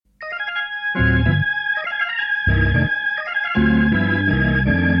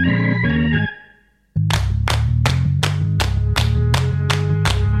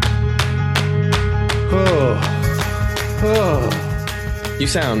Oh, oh. You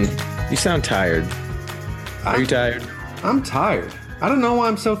sound tired. Are you tired? I'm tired. I don't know why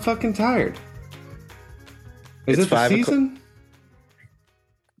I'm so fucking tired. Is It's it the 5 o'clock. season?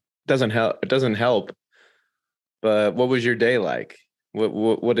 Doesn't help. It doesn't help. But what was your day like?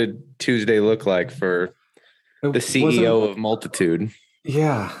 What did Tuesday look like for It the wasn't. CEO of Multitude?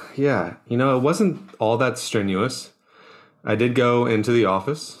 Yeah, yeah. You know, it wasn't all that strenuous. I did go into the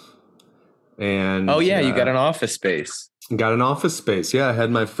office Oh and yeah, you got an office space. got an office space. Yeah, I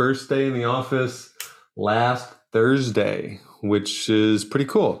had my first day in the office last Thursday, which is pretty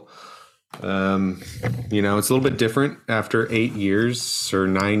cool. You know, it's a little bit different after 8 years or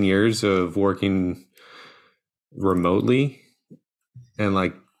 9 years of working remotely and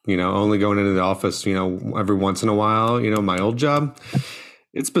only going into the office, every once in a while, my old job.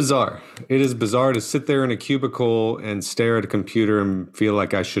 It's bizarre. It is bizarre to sit there in a cubicle and stare at a computer and feel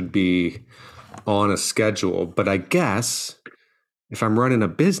like I should be on a schedule. But I guess if I'm running a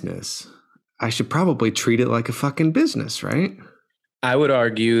business, I should probably treat it like a fucking business, right? I would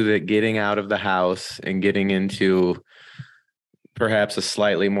argue that getting out of the house and getting into perhaps a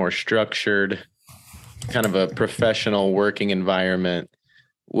slightly more structured, kind of a professional working environment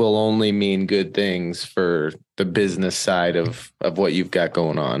will only mean good things for the business side of what you've got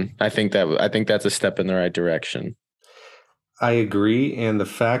going on. I think that's a step in the right direction. I agree. And the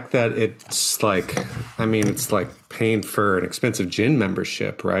fact that it's like paying for an expensive gym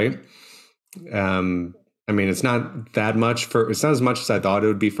membership, right? It's not that much it's not as much as I thought it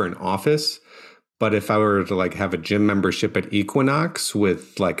would be for an office. But if I were to have a gym membership at Equinox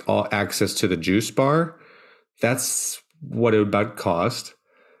with all access to the juice bar, that's what it would about cost.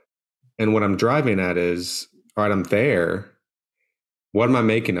 And what I'm driving at is, all right, I'm there. What am I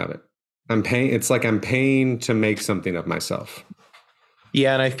making of it? I'm paying. It's like I'm paying to make something of myself.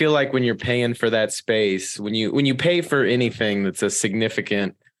 Yeah, and I feel like when you're paying for that space, when you pay for anything that's a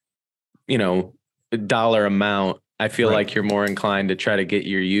significant, dollar amount, I feel Right. like you're more inclined to try to get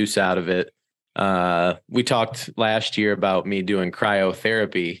your use out of it. We talked last year about me doing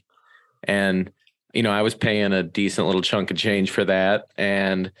cryotherapy, and I was paying a decent little chunk of change for that.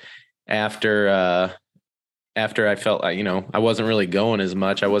 And after I felt like, I wasn't really going as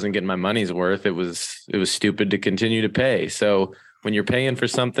much, I wasn't getting my money's worth. It was stupid to continue to pay. So when you're paying for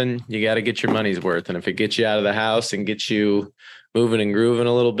something, you got to get your money's worth. And if it gets you out of the house and gets you moving and grooving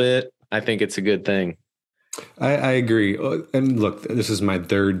a little bit, I think it's a good thing. I agree. And look, this is my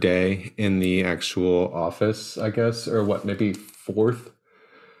third day in the actual office, I guess, or maybe fourth.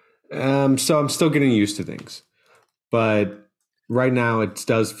 So I'm still getting used to things. But right now it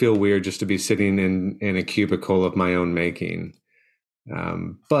does feel weird just to be sitting in a cubicle of my own making.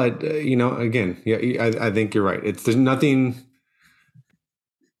 But again, yeah, I think you're right. There's nothing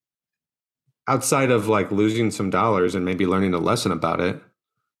outside of losing some dollars and maybe learning a lesson about it.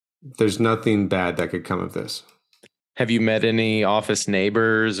 There's nothing bad that could come of this. Have you met any office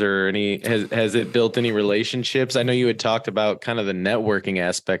neighbors or has it built any relationships? I know you had talked about kind of the networking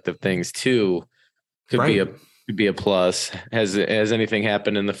aspect of things too. Could be a plus. Has anything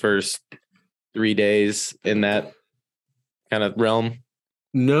happened in the first 3 days in that kind of realm?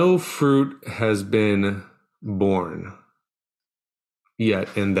 No fruit has been born yet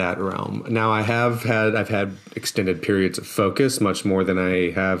in that realm. Now I've had extended periods of focus, much more than I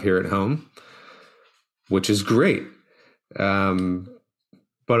have here at home, which is great. But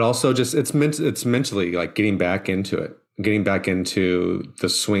also just it's mentally getting back into it, getting back into the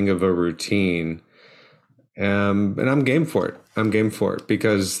swing of a routine. And I'm game for it.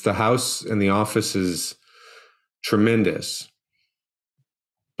 Because the house and the office is tremendous.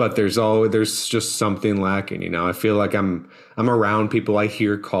 But there's just something lacking, I feel like I'm around people. I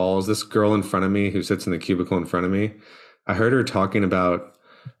hear calls. This girl in front of me who sits in the cubicle in front of me, I heard her talking about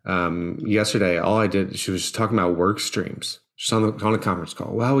yesterday. She was just talking about work streams. She's on a conference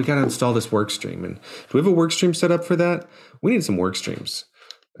call. Well, we got to install this work stream. And do we have a work stream set up for that? We need some work streams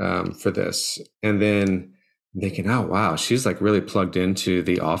for this. And then thinking, oh, wow, she's really plugged into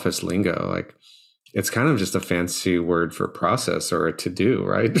the office lingo. It's kind of just a fancy word for process or a to-do,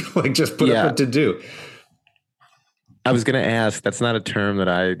 right? Just put up a to-do. I was going to ask, that's not a term that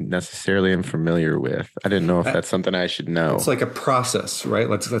I necessarily am familiar with. I didn't know if that's something I should know. It's like a process, right?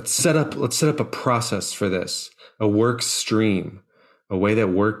 Let's set up a process for this, a work stream, a way that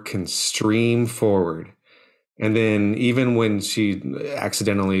work can stream forward. And then even when she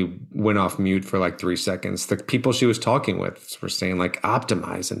accidentally went off mute for like 3 seconds, the people she was talking with were saying like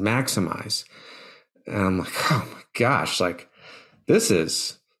optimize and maximize. And I'm like, oh my gosh, like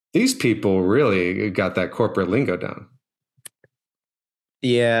these people really got that corporate lingo down.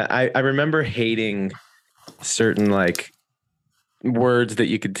 Yeah, I remember hating certain like words that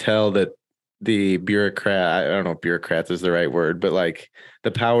you could tell that the bureaucrat, I don't know if bureaucrats is the right word, but like the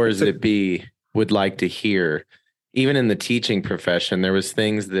powers that be would like to hear. Even in the teaching profession, there was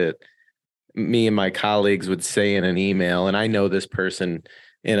things that me and my colleagues would say in an email, and I know this person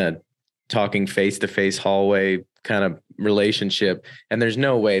in a talking face-to-face hallway kind of relationship, and there's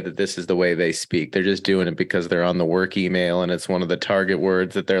no way that this is the way they speak. They're just doing it because they're on the work email and it's one of the target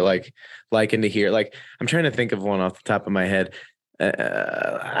words that they're like liking to hear. Like, I'm trying to think of one off the top of my head.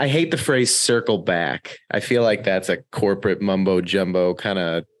 I hate the phrase circle back. I feel like that's a corporate mumbo jumbo kind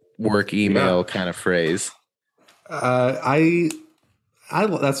of work email kind of phrase. I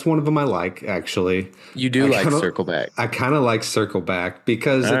that's one of them I like, actually. You do like circle back. I kind of like circle back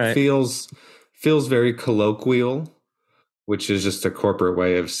because it feels very colloquial, which is just a corporate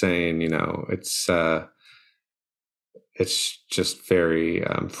way of saying, it's just very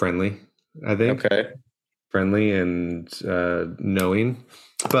friendly, I think. Okay. Friendly and knowing.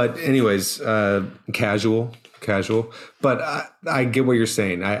 But anyways, casual. But I get what you're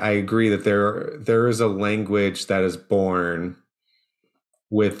saying. I agree that there is a language that is born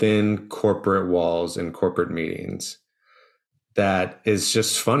within corporate walls and corporate meetings that is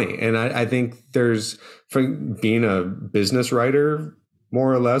just funny. And I think for being a business writer,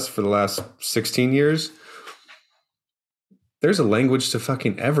 more or less, for the last 16 years, there's a language to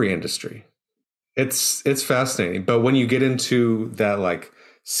fucking every industry. It's fascinating. But when you get into that like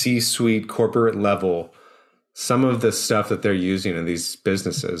C-suite corporate level, some of the stuff that they're using in these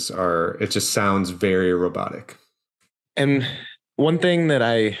businesses it just sounds very robotic. And one thing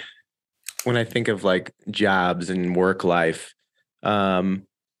that when I think of like jobs and work life, real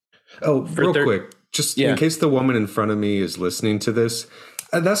quick, just in case the woman in front of me is listening to this,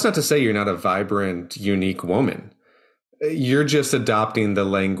 that's not to say you're not a vibrant, unique woman. You're just adopting the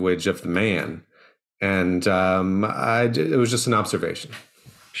language of the man. And it was just an observation.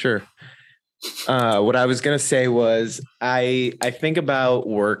 Sure. What I was going to say was I think about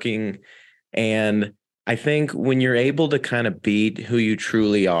working, and I think when you're able to kind of beat who you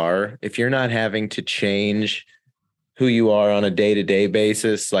truly are, if you're not having to change who you are on a day-to-day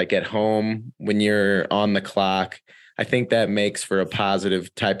basis, like at home when you're on the clock, I think that makes for a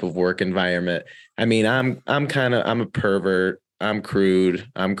positive type of work environment. I mean, I'm a pervert, I'm crude,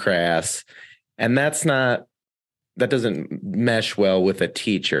 I'm crass. And that doesn't mesh well with a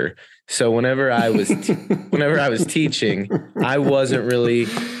teacher. So whenever I was teaching, I wasn't really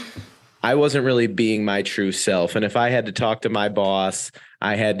being my true self. And if I had to talk to my boss,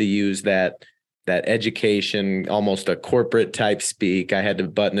 I had to use that education, almost a corporate type speak. I had to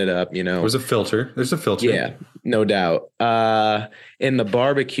button it up, There's a filter. Yeah, no doubt. In the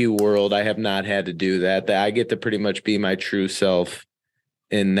barbecue world, I have not had to do that. I get to pretty much be my true self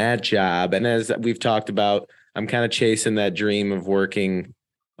in that job. And as we've talked about, I'm kind of chasing that dream of working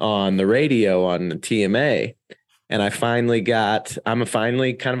on the radio on the TMA. And I'm finally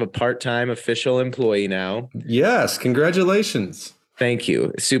kind of a part-time official employee now. Yes. Congratulations. Thank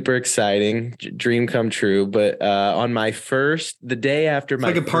you. Super exciting. Dream come true. But on the day after it's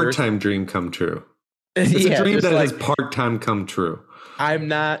like a part-time dream come true. It's a dream that is part-time come true. I'm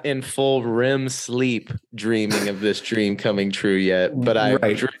not in full REM sleep dreaming of this dream coming true yet, but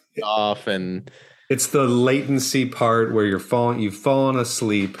I've drifted off, and it's the latency part where you've fallen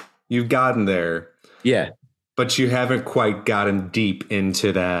asleep, you've gotten there. Yeah. But you haven't quite gotten deep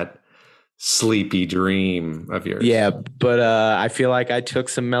into that sleepy dream of yours. Yeah, but I feel like I took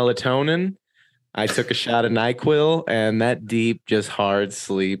some melatonin, I took a shot of NyQuil, and that deep, just hard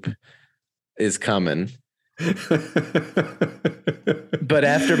sleep is coming. But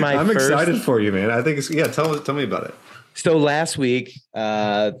after I'm excited for you, man. I think tell me about it. So last week,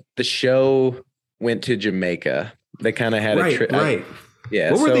 the show went to Jamaica. They kind of had a trip. Right.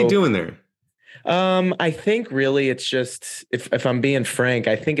 Yeah. What were they doing there? I think really it's just, if I'm being frank,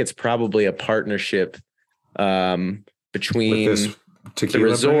 I think it's probably a partnership between the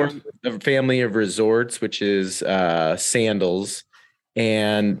resort, the family of resorts, which is Sandals,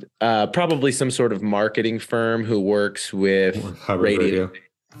 and probably some sort of marketing firm who works with radio.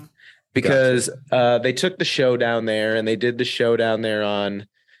 Because they took the show down there, and they did the show down there on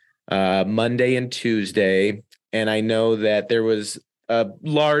Monday and Tuesday. And I know that there was a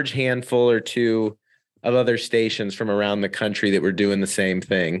large handful or two of other stations from around the country that were doing the same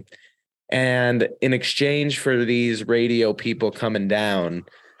thing. And in exchange for these radio people coming down,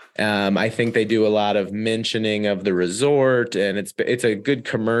 I think they do a lot of mentioning of the resort, and it's a good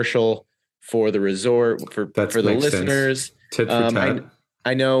commercial for the resort for the listeners. Sense. Tit for tat.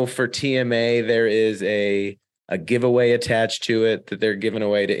 I know for TMA there is a giveaway attached to it that they're giving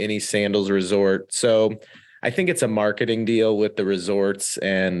away to any Sandals resort. So I think it's a marketing deal with the resorts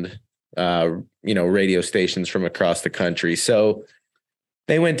and radio stations from across the country. So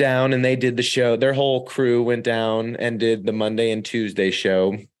they went down and they did the show. Their whole crew went down and did the Monday and Tuesday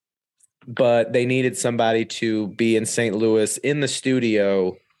show, but they needed somebody to be in St. Louis in the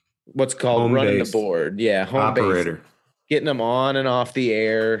studio, what's called running the board. Yeah. Home operator. Base, getting them on and off the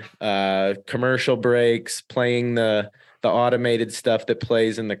air, commercial breaks, playing the automated stuff that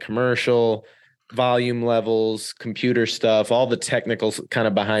plays in the commercial, volume levels, computer stuff, all the technical kind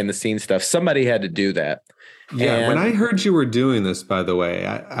of behind the scenes stuff. Somebody had to do that. Yeah, and when I heard you were doing this, by the way,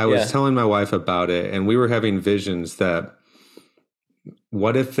 I was telling my wife about it, and we were having visions that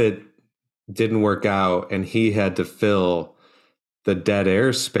what if it didn't work out and he had to fill the dead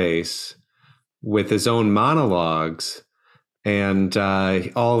air space with his own monologues, and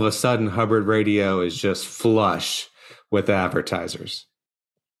all of a sudden Hubbard Radio is just flush with advertisers.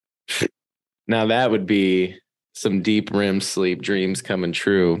 Now that would be some deep REM sleep dreams coming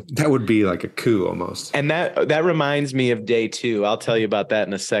true. That would be like a coup almost. And that reminds me of day 2. I'll tell you about that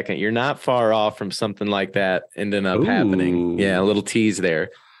in a second. You're not far off from something like that ending up happening. Yeah, a little tease there.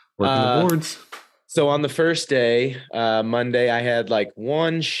 Working the boards. So on the first day, Monday, I had like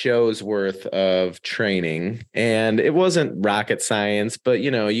 1 show's worth of training, and it wasn't rocket science, but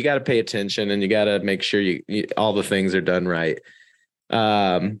you got to pay attention and you got to make sure you all the things are done right.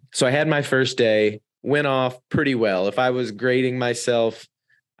 So I had my first day, went off pretty well. If I was grading myself,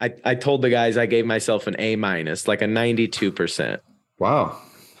 I told the guys I gave myself an A-, like a 92%. Wow.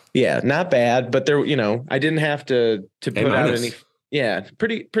 Yeah, not bad, but there, I didn't have to put out any. Yeah,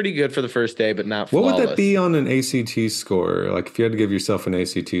 pretty good for the first day, but not flawless. What would that be on an ACT score? Like if you had to give yourself an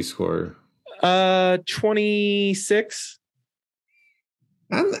ACT score? 26.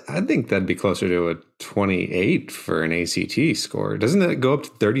 I think that'd be closer to a 28 for an ACT score. Doesn't that go up to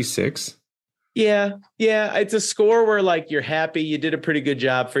 36? Yeah. It's a score where like you're happy, you did a pretty good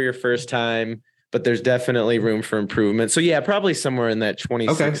job for your first time, but there's definitely room for improvement. So yeah, probably somewhere in that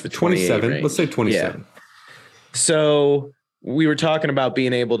 26 to 27. Range. Let's say 27. Yeah. So we were talking about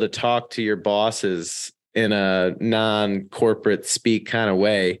being able to talk to your bosses in a non-corporate speak kind of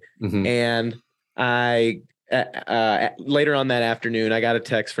way. Mm-hmm. And I later on that afternoon, I got a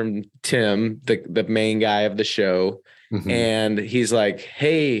text from Tim, the main guy of the show. Mm-hmm. And he's like,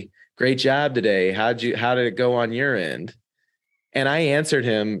 "Hey, great job today. How did it go on your end?" And I answered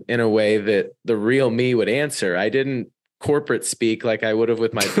him in a way that the real me would answer. I didn't corporate speak like I would have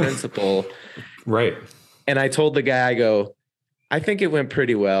with my principal. Right. And I told the guy, I go, "I think it went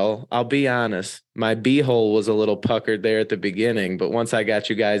pretty well. I'll be honest. My B-hole was a little puckered there at the beginning, but once I got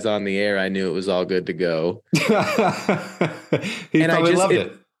you guys on the air, I knew it was all good to go." He probably loved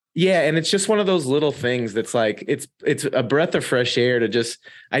it. Yeah. And it's just one of those little things that's like, it's a breath of fresh air to just,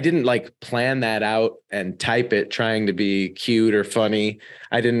 I didn't like plan that out and type it trying to be cute or funny.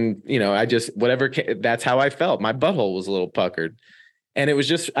 I didn't, I just, that's how I felt. My butthole was a little puckered. And it was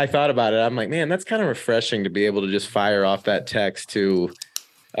just, I thought about it. I'm like, man, that's kind of refreshing to be able to just fire off that text to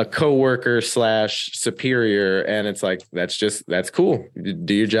a coworker / superior. And it's like, that's cool.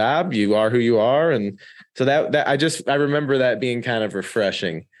 Do your job. You are who you are. And so that I remember that being kind of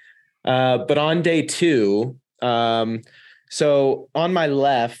refreshing. But on day 2, so on my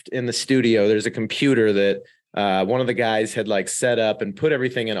left in the studio, there's a computer that one of the guys had like set up and put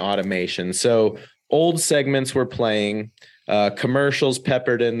everything in automation. So old segments were playing, commercials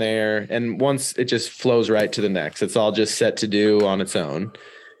peppered in there. And once it just flows right to the next, it's all just set to do on its own.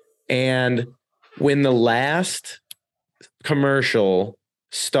 And when the last commercial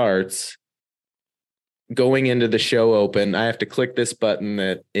starts, going into the show open, I have to click this button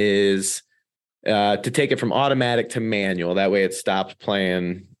that is to take it from automatic to manual. That way it stops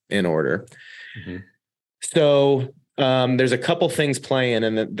playing in order. Mm-hmm. So there's a couple things playing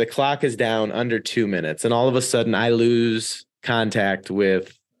and the clock is down under 2 minutes. And all of a sudden I lose contact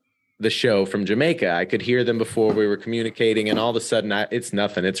with the show from Jamaica. I could hear them before we were communicating, and all of a sudden it's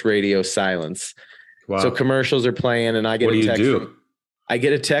nothing. It's radio silence. Wow. So commercials are playing and I get a text. I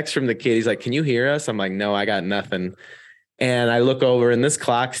get a text from the kid. He's like, "Can you hear us?" I'm like, "No, I got nothing." And I look over and this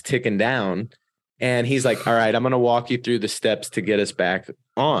clock's ticking down. And he's like, "All right, I'm going to walk you through the steps to get us back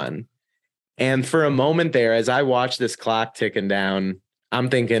on." And for a moment there, as I watch this clock ticking down, I'm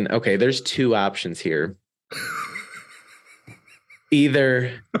thinking, okay, there's 2 options here.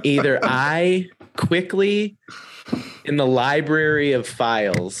 Either I quickly in the library of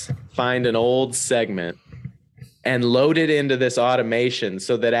files find an old segment and load it into this automation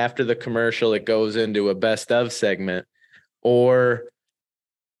so that after the commercial it goes into a best of segment, or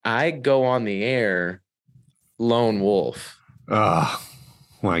I go on the air lone wolf. Oh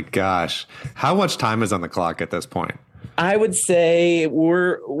my gosh. How much time is on the clock at this point? I would say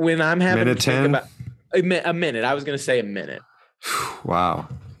when I'm having minute to think 10? about a minute. I was going to say a minute. Wow.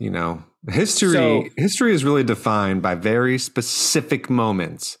 History is really defined by very specific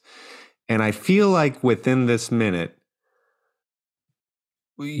moments. And I feel like within this minute,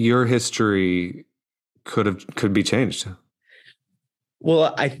 your history could be changed.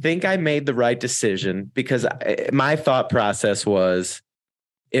 Well, I think I made the right decision because my thought process was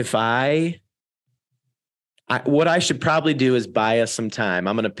what I should probably do is buy us some time.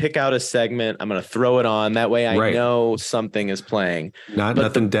 I'm going to pick out a segment. I'm going to throw it on. That way I know something is playing.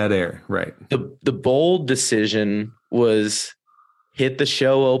 Nothing dead air. Right. The bold decision was hit the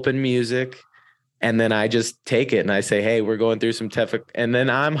show open music. And then I just take it and I say, hey, we're going through some tough. And then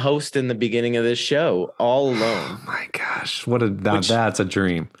I'm hosting the beginning of this show all alone. Oh my gosh. That's a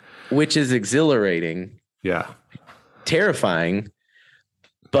dream. Which is exhilarating. Yeah. Terrifying.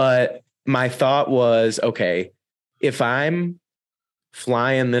 But my thought was, okay, if I'm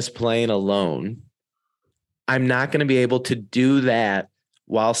flying this plane alone, I'm not going to be able to do that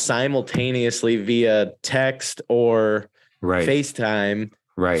while simultaneously via text or FaceTime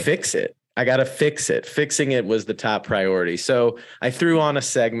fix it. I got to fix it. Fixing it was the top priority. So I threw on a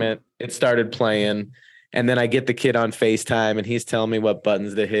segment. It started playing. And then I get the kid on FaceTime and he's telling me what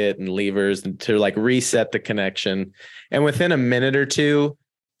buttons to hit and levers to like reset the connection. And within a minute or two,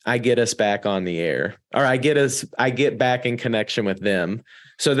 I get us back on the air, or I get back in connection with them.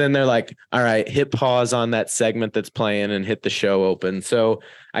 So then they're like, all right, hit pause on that segment that's playing and hit the show open. So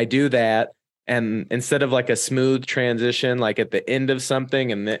I do that. And instead of like a smooth transition, like at the end of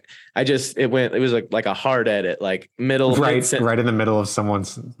something, and it was like a hard edit, like middle. Right in the middle of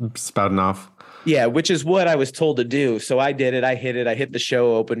someone's spouting off. Yeah, which is what I was told to do. So I did it. I hit the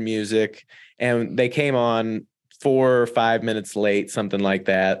show open music, and they came on 4 or 5 minutes late, something like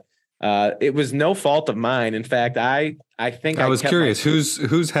that. It was no fault of mine. In fact, I think I was curious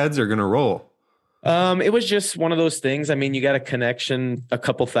whose heads are going to roll. It was just one of those things. I mean, you got a connection a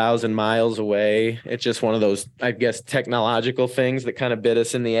couple thousand miles away. It's just one of those, I guess, technological things that kind of bit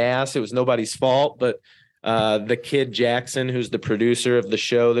us in the ass. It was nobody's fault, but the kid Jackson, who's the producer of the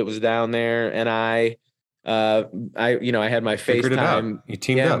show that was down there, and I had my FaceTime. You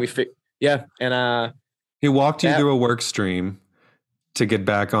teamed up. And he walked you through a work stream to get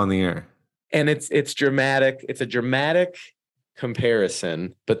back on the air. And it's dramatic. It's a dramatic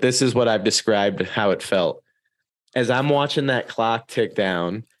comparison, but this is what I've described how it felt. As I'm watching that clock tick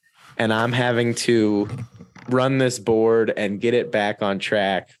down and I'm having to run this board and get it back on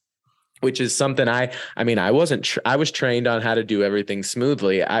track, which is something I was trained on how to do everything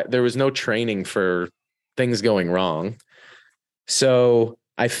smoothly. There was no training for things going wrong. So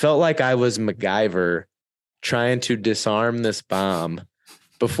I felt like I was MacGyver trying to disarm this bomb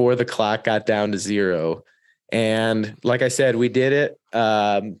before the clock got down to 0. And like I said, we did it.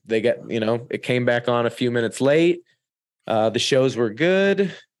 It came back on a few minutes late. The shows were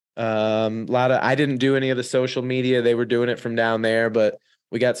good. I didn't do any of the social media. They were doing it from down there, but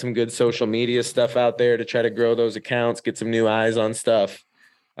we got some good social media stuff out there to try to grow those accounts, get some new eyes on stuff.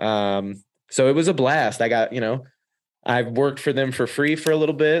 So it was a blast. I've worked for them for free for a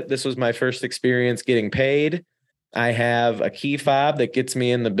little bit. This was my first experience getting paid. I have a key fob that gets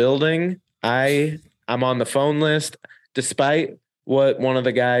me in the building. I'm on the phone list. Despite what one of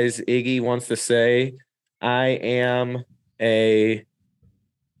the guys, Iggy, wants to say, I'm an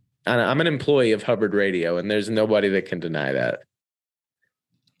employee of Hubbard Radio, and there's nobody that can deny that.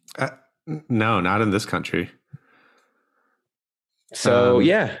 No, not in this country. So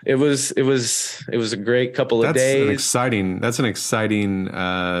it was a great couple of days. That's an exciting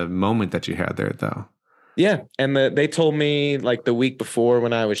moment that you had there, though. Yeah, and they told me like the week before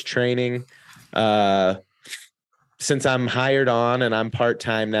when I was training, since I'm hired on and I'm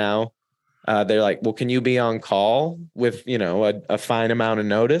part-time now, they're like, well, can you be on call with, a fine amount of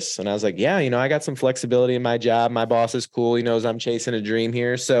notice? And I was like, yeah, I got some flexibility in my job. My boss is cool. He knows I'm chasing a dream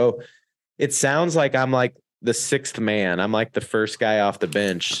here. So it sounds like I'm like the sixth man. I'm like the first guy off the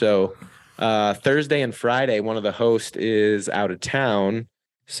bench. So Thursday and Friday, one of the hosts is out of town.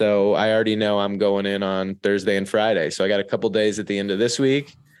 So I already know I'm going in on Thursday and Friday. So I got a couple days at the end of this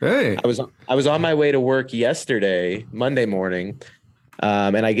week. Hey, I was on my way to work yesterday, Monday morning.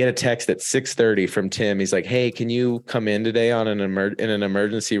 And I get a text at 6:30 from Tim. He's like, "Hey, can you come in today on in an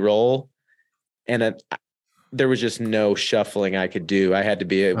emergency role?" And there was just no shuffling I could do.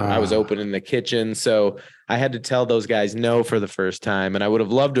 I was open in the kitchen. So I had to tell those guys no for the first time. And I would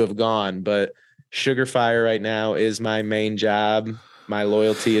have loved to have gone, but Sugar Fire right now is my main job. My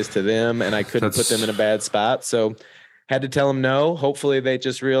loyalty is to them, and I couldn't put them in a bad spot. So had to tell them no. Hopefully they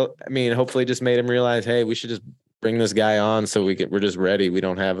just hopefully just made them realize, hey, we should just bring this guy on so we're just ready. We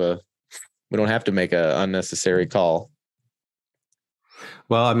don't have to make a unnecessary call.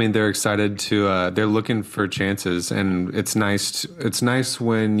 Well, I mean, they're excited to. They're looking for chances, and it's nice. It's nice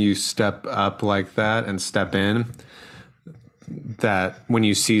when you step up like that and step in. That when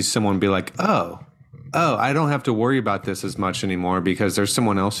you see someone be like, "Oh, I don't have to worry about this as much anymore because there's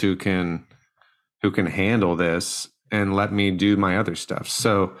someone else who can handle this and let me do my other stuff."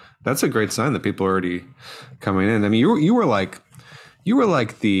 So that's a great sign that people are already coming in. I mean, you were like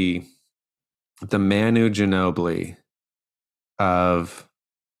the Manu Ginobili of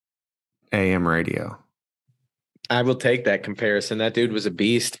AM radio. I will take that comparison. That dude was a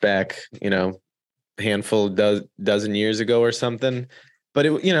beast back, a handful dozen years ago or something. But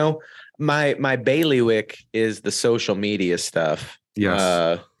my bailiwick is the social media stuff.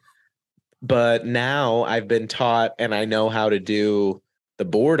 Yes. But now I've been taught and I know how to do the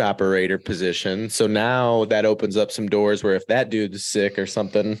board operator position. So now that opens up some doors where if that dude's sick or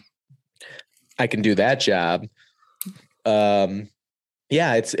something, I can do that job.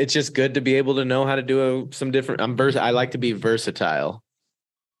 Yeah, it's just good to be able to know how to do some different. I like to be versatile.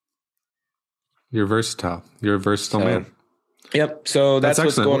 You're versatile. You're a versatile man. Yep. So that's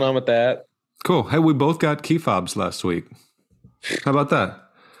what's going on with that. Cool. Hey, we both got key fobs last week. How about that?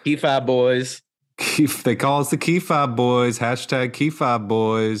 Key fob boys. They call us the key fob boys. # key fob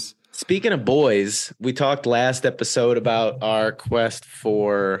boys. Speaking of boys, we talked last episode about our quest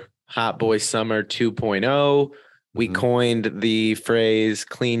for Hot Boy Summer 2.0. We coined the phrase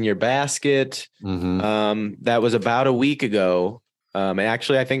 "clean your basket." That was about a week ago.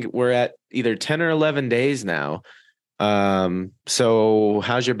 Actually, I think we're at either 10 or 11 days now. So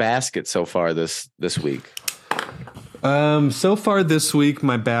how's your basket so far this week? So far this week,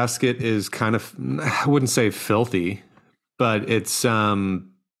 my basket is kind of, I wouldn't say filthy, but it's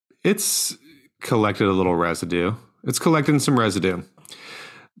collected a little residue. It's collecting some residue.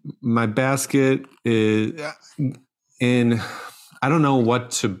 My basket is I don't know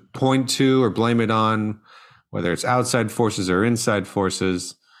what to point to or blame it on, whether it's outside forces or inside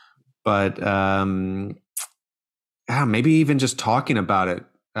forces, but maybe even just talking about it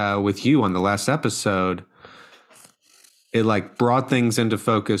with you on the last episode, it like brought things into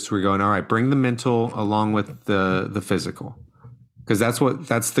focus. We're going, all right, bring the mental along with the physical. Because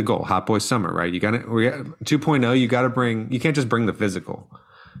that's the goal. Hot Boy Summer, right? We got 2.0. You can't just bring the physical.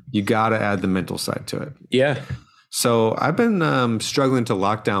 You got to add the mental side to it. Yeah. So I've been struggling to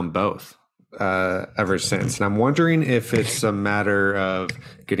lock down both ever since. And I'm wondering if it's a matter of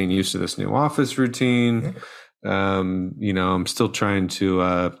getting used to this new office routine. I'm still trying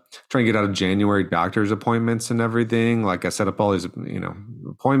to get out of January doctor's appointments and everything. Like I set up all these,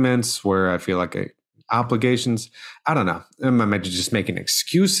 appointments where I feel like obligations. I don't know. Am I just making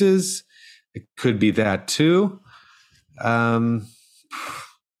excuses? It could be that too.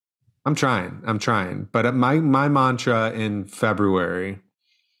 I'm trying. But my mantra in February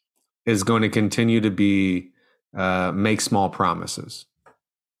is going to continue to be make small promises.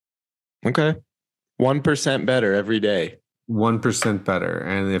 Okay. 1% better every day. 1% better.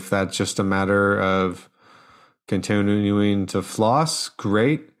 And if that's just a matter of continuing to floss,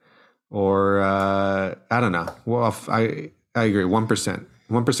 great. Or I don't know. Well, I agree. 1%.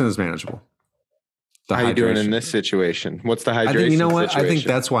 1% is manageable. How are you doing in this situation? What's the hydration situation? I think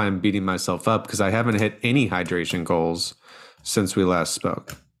that's why I'm beating myself up because I haven't hit any hydration goals since we last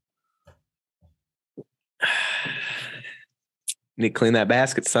spoke. Need to clean that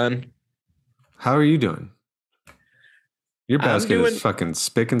basket, son. How are you doing? Your basket is fucking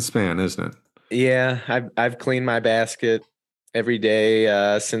spick and span, isn't it? Yeah, I've cleaned my basket every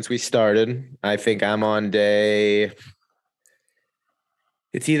day since we started. I think I'm on day.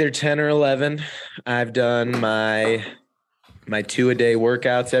 It's either 10 or 11. I've done my 2-a-day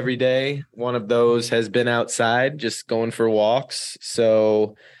workouts every day. One of those has been outside, just going for walks.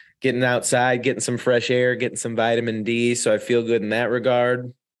 So getting outside, getting some fresh air, getting some vitamin D. So I feel good in that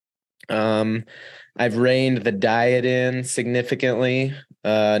regard. I've reined the diet in significantly.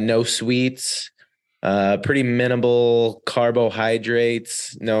 No sweets, pretty minimal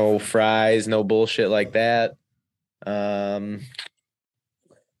carbohydrates, no fries, no bullshit like that.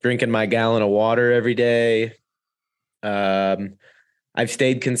 Drinking my gallon of water every day. I've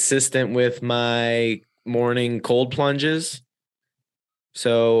stayed consistent with my morning cold plunges.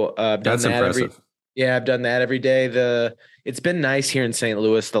 So I've done That's that impressive. I've done that every day. It's been nice here in St.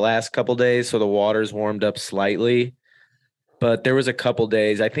 Louis the last couple days, so the water's warmed up slightly. But there was a couple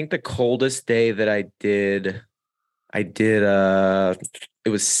days. I think the coldest day that I did it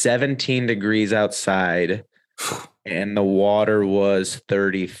was 17 degrees outside and the water was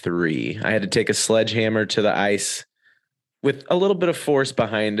 33. I had to take a sledgehammer to the ice with a little bit of force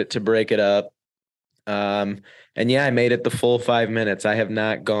behind it to break it up. And yeah, I made it the full 5 minutes. I have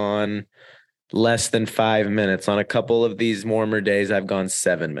not gone less than 5 minutes. On a couple of these warmer days, I've gone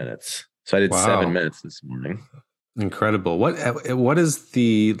 7 minutes. So I did 7 minutes this morning. Incredible. What is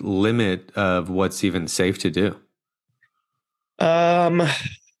the limit of what's even safe to do? I'm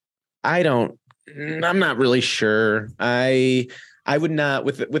not really sure. I would not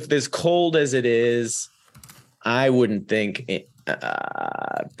with as cold as it is, I wouldn't think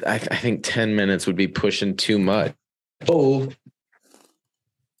I think 10 minutes would be pushing too much. Oh,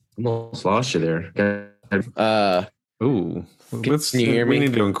 almost lost you there. Ooh. Can you hear me?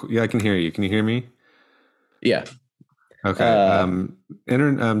 Yeah, I can hear you. Can you hear me? Yeah. Okay.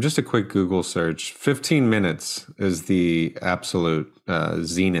 Just a quick Google search. 15 minutes is the absolute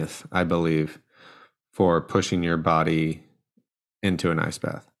zenith, I believe, for pushing your body into an ice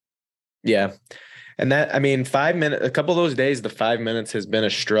bath. Yeah. And 5 minutes, a couple of those days, the 5 minutes has been a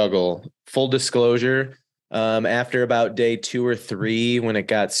struggle. Full disclosure. After about day 2 or 3, when it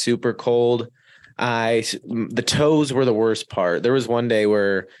got super cold, the toes were the worst part. There was one day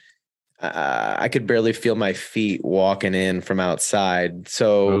where I could barely feel my feet walking in from outside.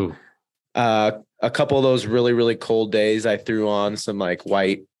 So a couple of those really, really cold days, I threw on some like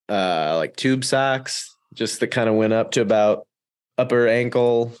white like tube socks, just that kind of went up to about upper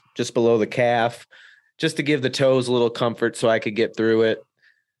ankle, just below the calf, just to give the toes a little comfort so I could get through it.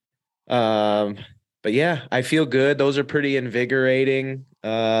 But yeah, I feel good. Those are pretty invigorating.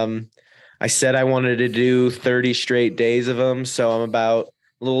 I said I wanted to do 30 straight days of them, so I'm about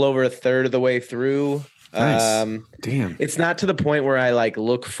a little over a third of the way through. Nice. Damn. It's not to the point where I like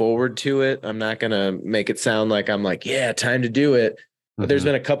look forward to it. I'm not going to make it sound like I'm like, yeah, time to do it. But there's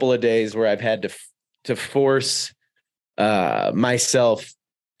been a couple of days where I've had to force myself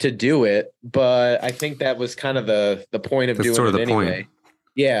to do it. But I think that was kind of the point of doing it anyway.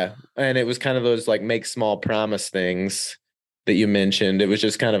 Yeah. And it was kind of those like make small promise things that you mentioned. It was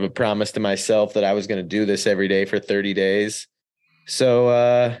just kind of a promise to myself that I was going to do this every day for 30 days.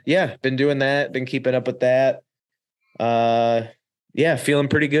 So, yeah, been doing that, been keeping up with that. Yeah, feeling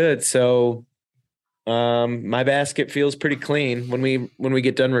pretty good. So, my basket feels pretty clean. When we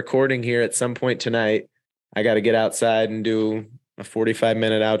get done recording here at some point tonight, I got to get outside and do a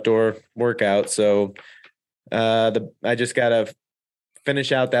 45-minute outdoor workout. So, I just got to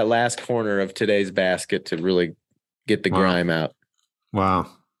finish out that last corner of today's basket to really get the grime out. Wow.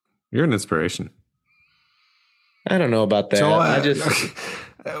 You're an inspiration. I don't know about that. So, I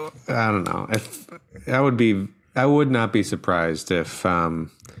don't know. I would not be surprised if the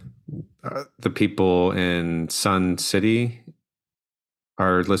people in Sun City,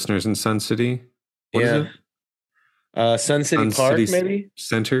 our listeners in Sun City. What is it? Sun City Park, City maybe?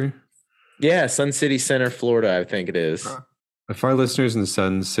 Center? Yeah, Sun City Center, Florida, I think it is. If our listeners in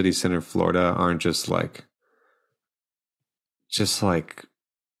Sun City Center, Florida aren't just like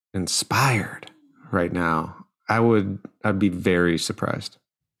inspired right now, I'd be very surprised.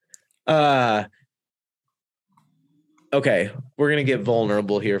 Okay, we're gonna get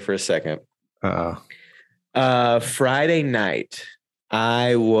vulnerable here for a second. Friday night,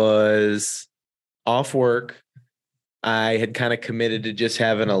 I was off work. I had kind of committed to just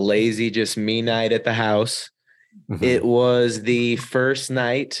having a lazy, just me night at the house. Mm-hmm. It was the first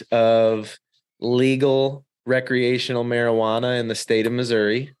night of legal recreational marijuana in the state of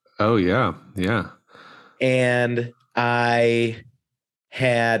Missouri. Oh, yeah. Yeah. And I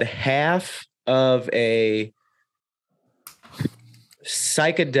had half of a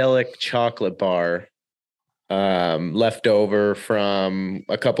psychedelic chocolate bar left over from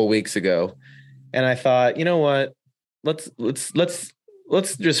a couple weeks ago. And I thought, you know what? Let's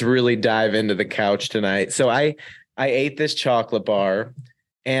just really dive into the couch tonight. So I ate this chocolate bar,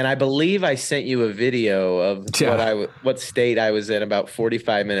 and I believe I sent you a video of what state I was in about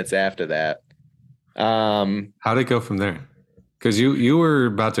 45 minutes after that. How'd it go from there? Because you were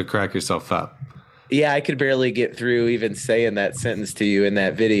about to crack yourself up. Yeah, I could barely get through even saying that sentence to you in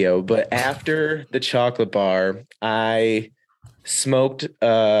that video. But after the chocolate bar, I smoked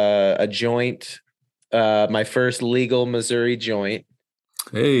a joint, my first legal Missouri joint.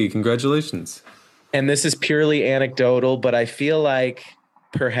 Hey, congratulations. and this is purely anecdotal, but I feel like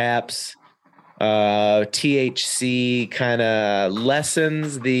perhaps THC kind of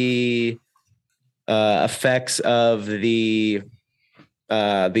lessens the effects of the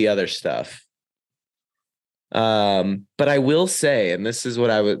other stuff. But I will say, and this is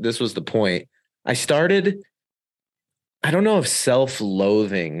what this was the point. I don't know if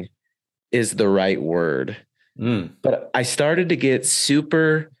self-loathing is the right word, but I started to get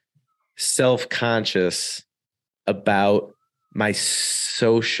super self-conscious about my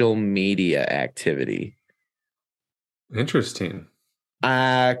social media activity. Interesting.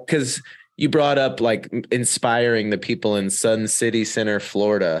 Because you brought up like inspiring the people in Sun City Center,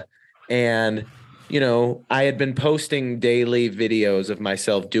 Florida. And, you know, I had been posting daily videos of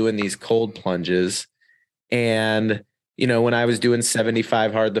myself doing these cold plunges. And, you know, when I was doing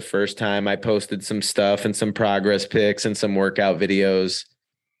 75 hard the first time, I posted some stuff and some progress pics and some workout videos.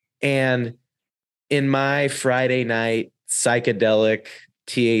 And in my Friday night psychedelic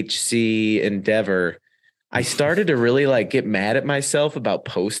THC endeavor, I started to really like get mad at myself about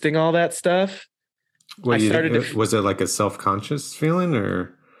posting all that stuff. Was it like a self-conscious feeling,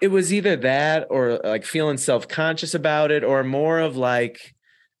 or? It was either that or like feeling self-conscious about it, or more of like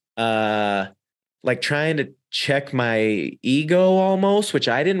trying to check my ego almost, which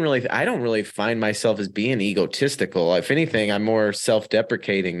I don't really find myself as being egotistical. If anything, I'm more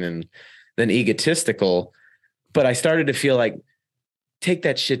self-deprecating than egotistical. But I started to feel like, take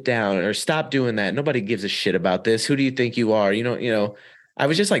that shit down or stop doing that. Nobody gives a shit about this. Who do you think you are? You know, I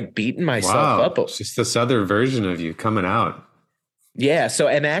was just like beating myself up. It's just this other version of you coming out. Yeah. So,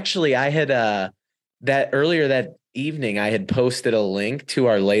 and actually I had, that earlier that evening, I had posted a link to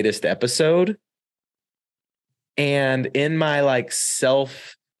our latest episode. And in my like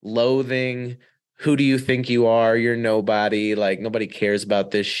self-loathing, who do you think you are? You're nobody, like nobody cares about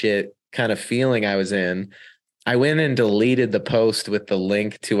this shit kind of feeling I was in, I went and deleted the post with the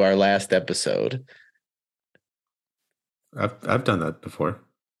link to our last episode. I've done that before.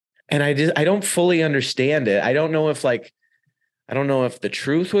 And I don't fully understand it. I don't know if the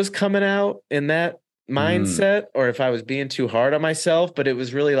truth was coming out in that mindset or if I was being too hard on myself, but it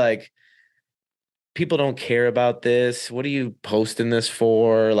was really like, people don't care about this. What are you posting this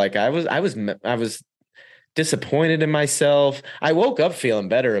for? Like I was disappointed in myself. I woke up feeling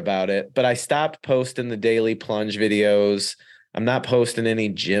better about it, but I stopped posting the daily plunge videos. I'm not posting any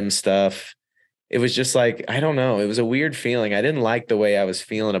gym stuff. It was just like, I don't know. It was a weird feeling. I didn't like the way I was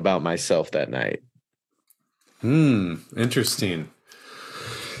feeling about myself that night. Interesting.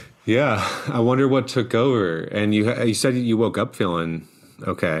 Yeah. I wonder what took over. And you said you woke up feeling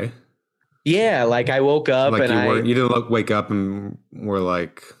okay. Yeah. Like I woke up like and you didn't wake up and were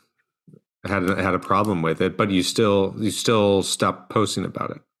like, had a problem with it, but you still stopped posting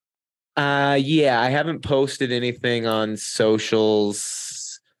about it. Yeah, I haven't posted anything on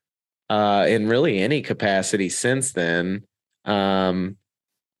socials in really any capacity since then. Yeah,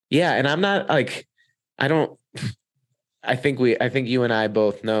 and I'm not like, I think you and I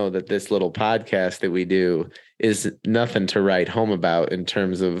both know that this little podcast that we do is nothing to write home about in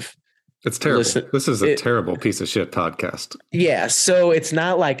terms of. It's terrible. This is a terrible piece of shit podcast. Yeah. So it's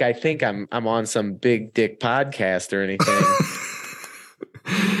not like I think I'm on some big dick podcast or anything.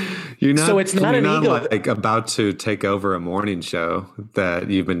 You're not, so it's not an ego. Like about to take over a morning show that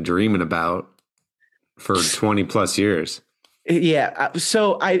you've been dreaming about for 20 plus years. Yeah.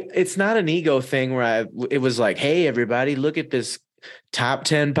 So it's not an ego thing where it was like, hey, everybody, look at this top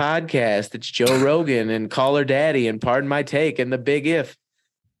 10 podcast. It's Joe Rogan and Call Her Daddy and Pardon My Take and The Big If.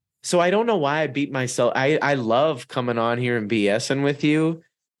 So I don't know why I beat myself. I love coming on here and BSing with you.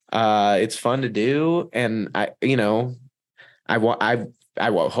 It's fun to do. And I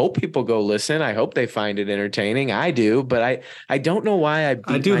hope people go listen. I hope they find it entertaining. I do, but I don't know why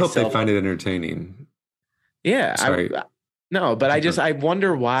I do hope they find it entertaining. Yeah. Sorry. I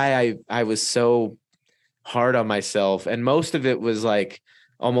wonder why I was so hard on myself. And most of it was like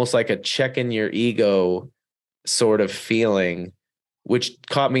almost like a check in your ego sort of feeling, which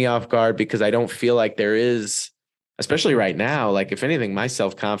caught me off guard because I don't feel like there is, especially right now. Like if anything, my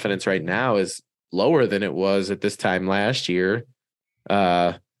self-confidence right now is lower than it was at this time last year.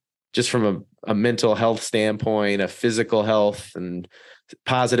 Just from a mental health standpoint, a physical health and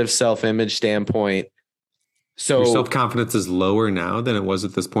positive self-image standpoint. So your self-confidence is lower now than it was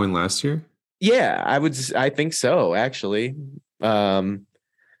at this point last year? Yeah, I think so, actually.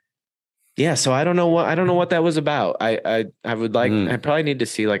 Yeah, so I don't know what that was about. I would like I probably need to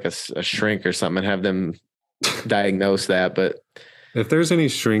see like a shrink or something and have them diagnose that. But if there's any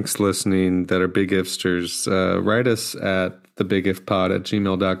shrinks listening that are big ifsters, write us at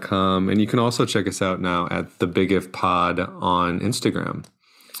thebigifpod@gmail.com. And you can also check us out now at thebigifpod on Instagram,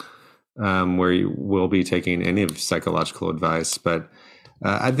 where you will be taking any of psychological advice. But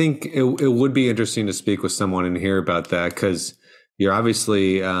I think it would be interesting to speak with someone and hear about that, because you're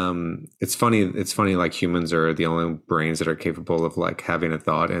obviously, it's funny. It's funny, like humans are the only brains that are capable of like having a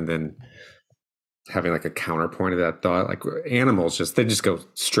thought and then having like a counterpoint of that thought. Like animals, they just go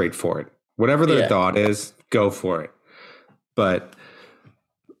straight for it. Whatever their thought is, go for it. But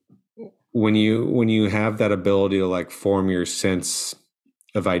when you have that ability to like form your sense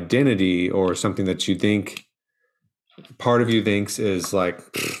of identity, or something that you think part of you thinks is like,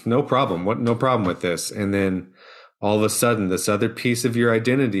 no problem, no problem with this, and then all of a sudden this other piece of your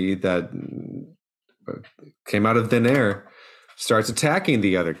identity that came out of thin air starts attacking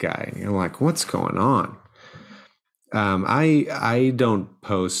the other guy. You're like, what's going on? I don't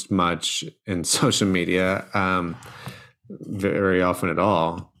post much in social media, very often at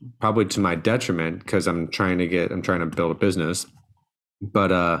all, probably to my detriment, because I'm trying to build a business.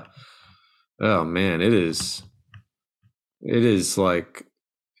 But oh man, it is like,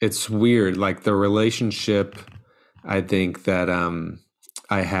 it's weird. Like the relationship, I think that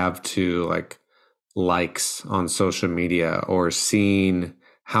I have to like likes on social media, or seeing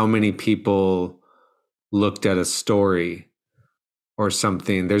how many people looked at a story or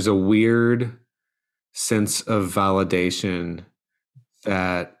something. There's a weird sense of validation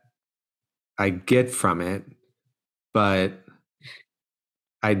that I get from it, but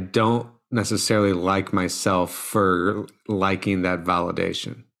I don't necessarily like myself for liking that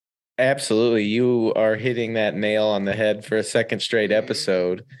validation. Absolutely. You are hitting that nail on the head for a second straight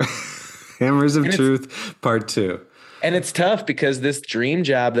episode. Hammers of Truth, part 2. And it's tough because this dream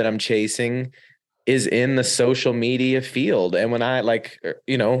job that I'm chasing is in the social media field. And when I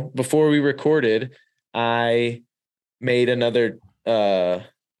before we recorded, I made another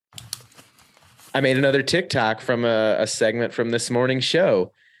TikTok from a segment from this morning's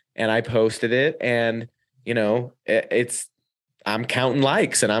show, and I posted it, and I'm counting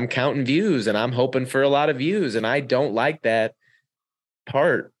likes and I'm counting views and I'm hoping for a lot of views, and I don't like that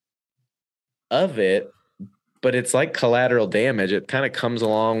part of it, but it's like collateral damage. It kind of comes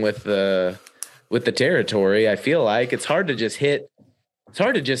along with the territory. I feel like it's hard to just hit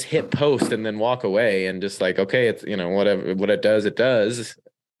post and then walk away and just like, okay, it's, whatever, what it does, it does.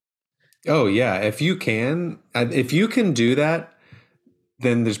 Oh yeah. If you can do that,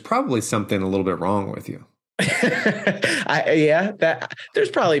 then there's probably something a little bit wrong with you. There's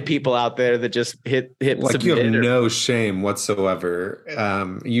probably people out there that just hit like you have no shame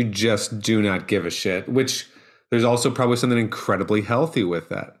whatsoever. You just do not give a shit, which there's also probably something incredibly healthy with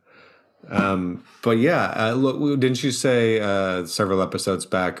that. But yeah, look, didn't you say several episodes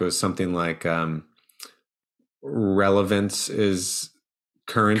back it was something like relevance is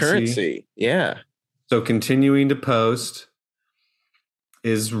currency? Yeah. So continuing to post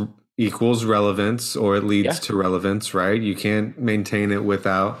equals relevance, or it leads to relevance, right? You can't maintain it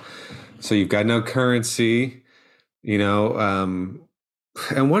without. So you've got no currency, and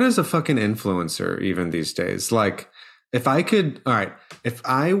what is a fucking influencer even these days? Like, if I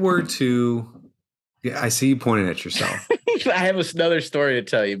were to, I see you pointing at yourself. I have another story to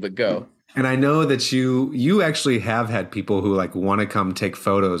tell you, but go. And I know that you actually have had people who like want to come take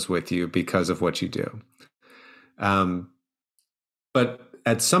photos with you because of what you do. But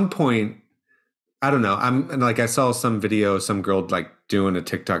at some point, I don't know. I saw some video, some girl like doing a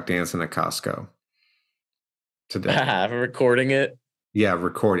TikTok dance in a Costco today. Recording it. Yeah,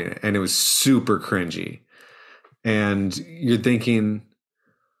 recording it. And it was super cringy. And you're thinking,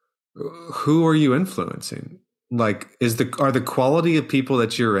 who are you influencing? Like, are the quality of people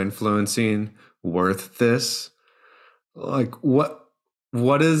that you're influencing worth this? Like, what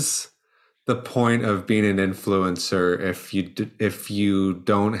is the point of being an influencer if you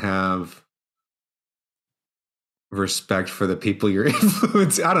don't have respect for the people you're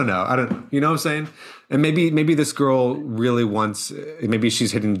influencing? I don't know. You know what I'm saying? And maybe this girl really wants, maybe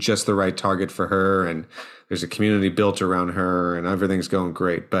she's hitting just the right target for her, and there's a community built around her and everything's going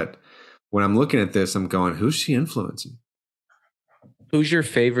great. But when I'm looking at this, I'm going, who's she influencing? Who's your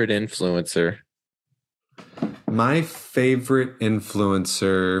favorite influencer? My favorite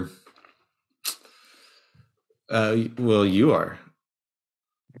influencer, well, you are.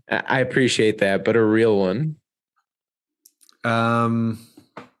 I appreciate that, but a real one.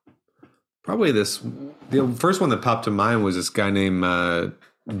 Probably the first one that popped to mind was this guy named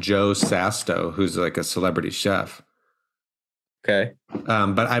Joe Sasto, who's like a celebrity chef. Okay.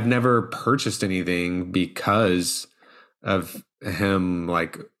 But I've never purchased anything because of him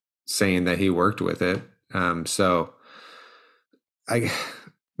like saying that he worked with it. So I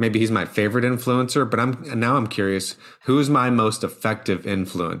maybe he's my favorite influencer, but I'm curious, who is my most effective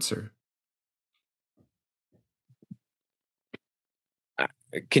influencer?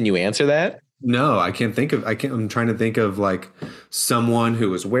 Can you answer that? No, I can't think of. I can't. I'm trying to think of like someone who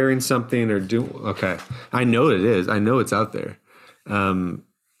was wearing something or do. Okay, I know it is. I know it's out there. Um,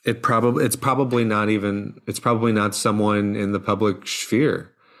 it's probably not even. It's probably not someone in the public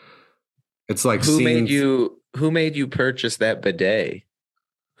sphere. It's like seeing. Who made you purchase that bidet?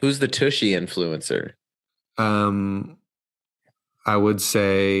 Who's the Tushy influencer? Um, I would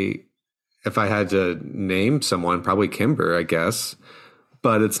say if I had to name someone, probably Kimber, I guess.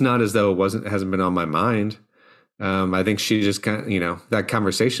 But it's not as though it hasn't been on my mind. I think she just kind of, that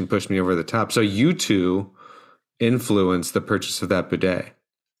conversation pushed me over the top. So you two influenced the purchase of that bidet.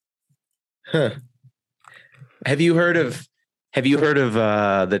 Huh. Have you heard of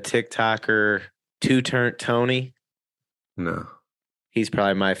the TikToker Two Turnt Tony? No. He's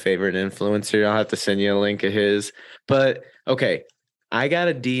probably my favorite influencer. I'll have to send you a link of his. But okay, I got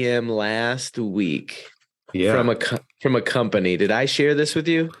a DM last week from a company. Did I share this with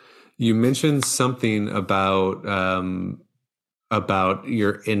you? You mentioned something about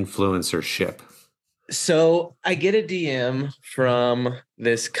your influencership. So I get a DM from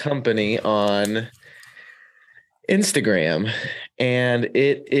this company on Instagram, and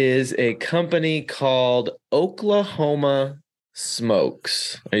it is a company called Oklahoma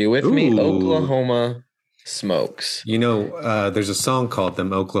Smokes. Are you with me? Oklahoma Smokes. There's a song called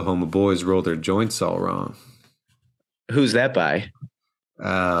 "Them Oklahoma Boys Roll Their Joints All Wrong." Who's that by?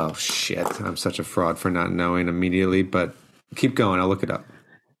 Oh, shit. I'm such a fraud for not knowing immediately, but keep going. I'll look it up.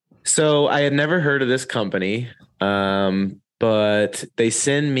 So I had never heard of this company, but they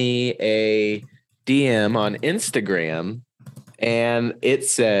send me a DM on Instagram, and it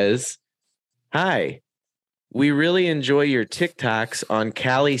says, "Hi, we really enjoy your TikToks on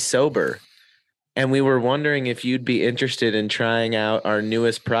Cali Sober, and we were wondering if you'd be interested in trying out our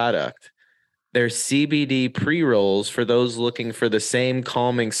newest product. They're CBD pre-rolls for those looking for the same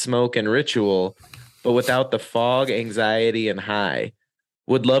calming smoke and ritual, but without the fog, anxiety, and high.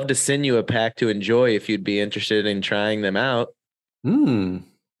 Would love to send you a pack to enjoy if you'd be interested in trying them out."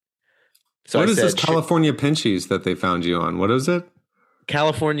 So what is this California Pinchies that they found you on? What is it?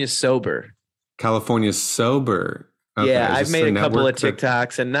 California Sober. California Sober. Okay. Yeah, I've made a couple of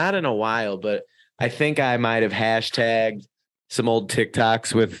TikToks, and not in a while, but I think I might have hashtagged some old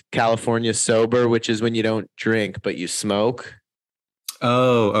TikToks with California Sober, which is when you don't drink, but you smoke.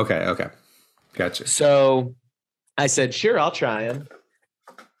 Oh, okay. Gotcha. So I said, sure, I'll try them.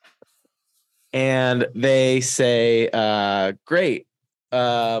 And they say, great.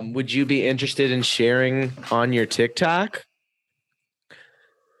 Would you be interested in sharing on your TikTok?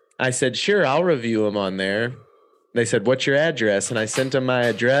 I said, sure, I'll review them on there. They said, what's your address? And I sent them my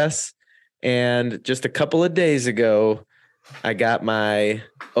address. And just a couple of days ago, I got my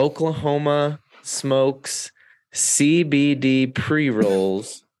Oklahoma Smokes CBD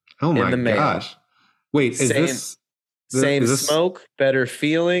pre-rolls. Oh my gosh. Wait, same smoke, better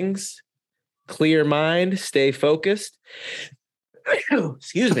feelings, clear mind, stay focused.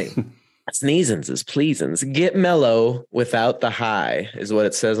 Excuse me. Sneezins is pleasins. Get mellow without the high is what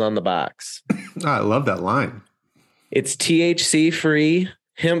it says on the box. I love that line. It's THC free,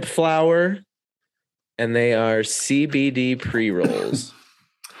 hemp flower, and they are CBD pre-rolls.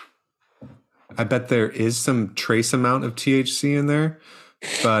 I bet there is some trace amount of THC in there,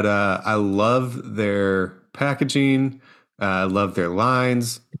 but I love their packaging. I love their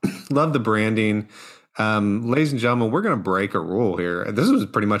lines. Love the branding. Ladies and gentlemen, we're going to break a rule here. This was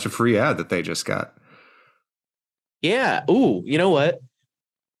pretty much a free ad that they just got. Yeah. Ooh, you know what?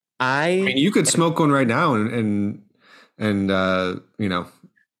 I mean, you could smoke one right now and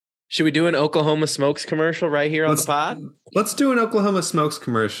Should we do an Oklahoma Smokes commercial right here on the pod? Let's do an Oklahoma Smokes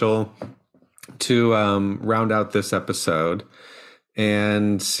commercial to round out this episode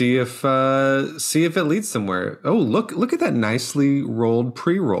and see if it leads somewhere. Oh, look at that nicely rolled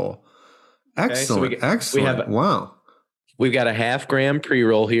pre-roll. Excellent. Okay, so excellent. Wow. We've got a 0.5 gram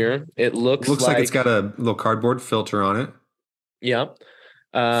pre-roll here. It looks like it's got a little cardboard filter on it. Yep.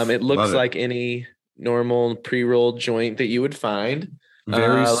 It looks like any normal pre-roll joint that you would find.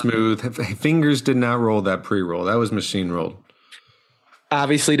 Very smooth. Fingers did not roll that pre-roll. That was machine rolled.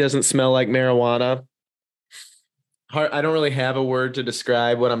 Obviously doesn't smell like marijuana. I don't really have a word to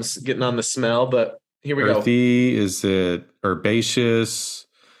describe what I'm getting on the smell, but here we go. Earthy, is it herbaceous?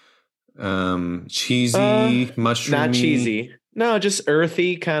 Cheesy, mushroomy? Not cheesy. No, just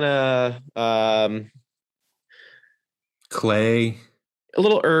earthy, kind of clay. A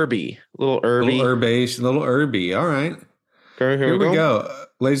little herby. Little herbaceous, little herby. All right. Okay, Here we go.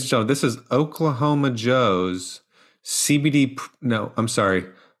 Ladies and gentlemen, this is Oklahoma Joe's CBD. No, I'm sorry.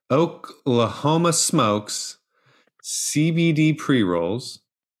 Oklahoma Smokes CBD pre-rolls.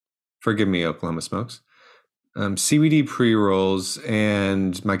 Forgive me, Oklahoma Smokes. CBD pre-rolls.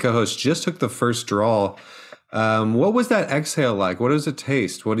 And my co-host just took the first draw. What was that exhale like? What does it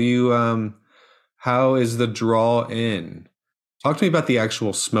taste? What do you, how is the draw in? Talk to me about the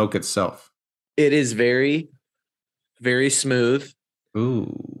actual smoke itself. It is very, very smooth.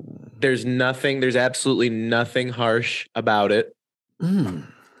 Ooh. There's absolutely nothing harsh about it.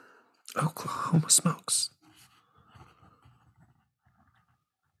 Oklahoma Smokes.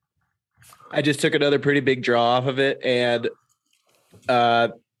 I just took another pretty big draw off of it, and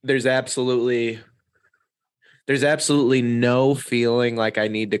there's absolutely no feeling like I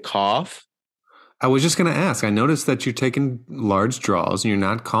need to cough. I was just going to ask. I noticed that you're taking large draws and you're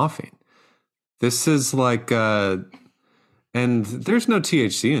not coughing. This is like, and there's no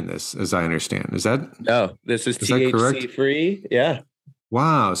THC in this, as I understand. Is that? No, this is THC free. Yeah.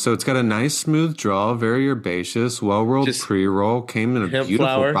 Wow. So it's got a nice smooth draw, very herbaceous, well-rolled pre-roll, came in a beautiful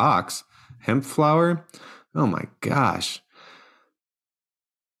flower. Box. Hemp flower. Oh my gosh.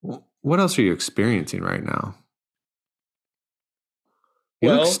 What else are you experiencing right now?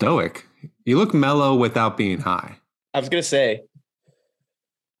 You look stoic. You look mellow without being high. I was going to say,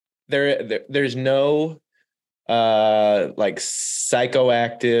 there's no like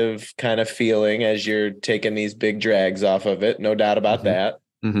psychoactive kind of feeling as you're taking these big drags off of it. No doubt about that.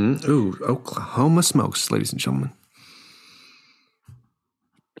 Mm-hmm. Ooh, Oklahoma Smokes, ladies and gentlemen.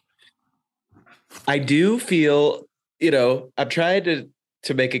 I do feel, I've tried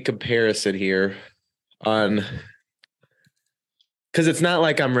to make a comparison here on, because it's not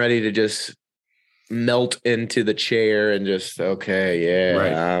like I'm ready to just melt into the chair and just, okay,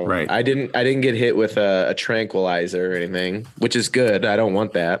 yeah. Right. I didn't get hit with a tranquilizer or anything, which is good. I don't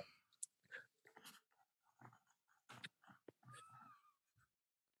want that.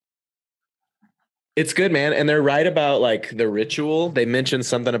 It's good, man. And they're right about like the ritual. They mentioned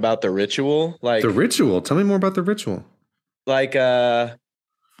something about the ritual. Like the ritual. Tell me more about the ritual. Like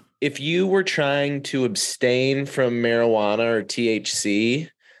if you were trying to abstain from marijuana or THC,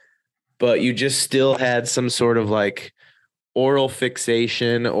 but you just still had some sort of like oral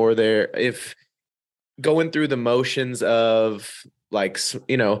fixation, or if going through the motions of like,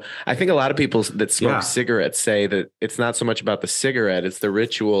 I think a lot of people that smoke cigarettes say that it's not so much about the cigarette, it's the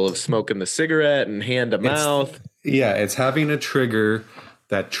ritual of smoking the cigarette and hand to mouth. Yeah, it's having a trigger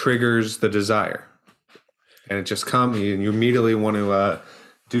that triggers the desire. And it just comes, and you immediately want to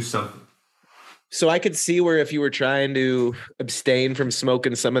do something. So I could see where if you were trying to abstain from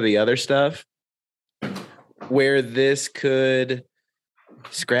smoking some of the other stuff, where this could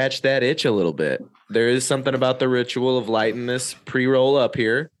scratch that itch a little bit. There is something about the ritual of lighting this pre-roll up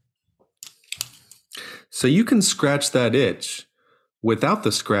here. So you can scratch that itch without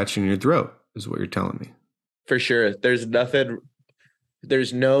the scratch in your throat, is what you're telling me. For sure. There's nothing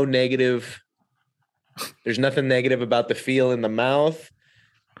negative about the feel in the mouth,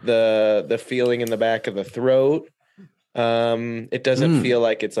 the feeling in the back of the throat. It doesn't feel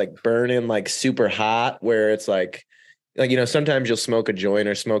like it's like burning like super hot, where it's like, sometimes you'll smoke a joint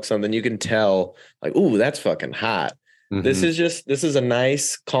or smoke something, you can tell like, ooh, that's fucking hot. Mm-hmm. This is a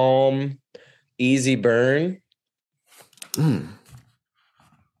nice, calm, easy burn.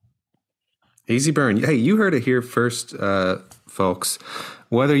 Easy burn. Hey, you heard it here first, folks.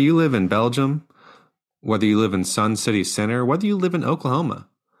 Whether you live in Belgium, whether you live in Sun City Center, whether you live in Oklahoma,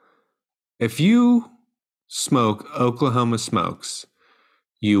 if you smoke Oklahoma Smokes,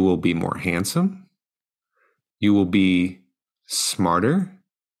 you will be more handsome. You will be smarter.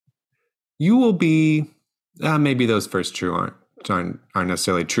 You will be, maybe those first two aren't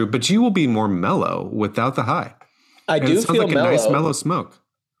necessarily true, but you will be more mellow without the high. I do feel like mellow. A nice mellow smoke.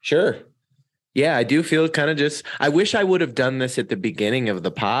 Sure. Yeah, I do feel kind of I wish I would have done this at the beginning of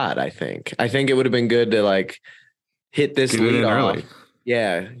the pod, I think. I think it would have been good to like hit this lead off. Early.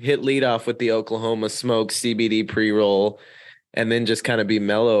 Yeah, hit lead off with the Oklahoma Smoke CBD pre-roll, and then just kind of be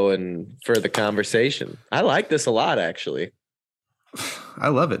mellow and for the conversation. I like this a lot, actually. I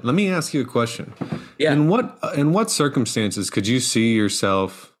love it. Let me ask you a question. Yeah. In what circumstances could you see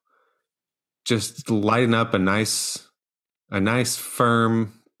yourself just lighting up a nice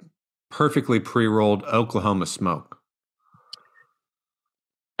firm, perfectly pre-rolled Oklahoma Smoke?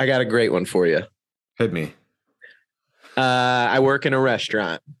 I got a great one for you. Hit me. I work in a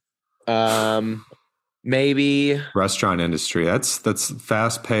restaurant. Maybe restaurant industry. That's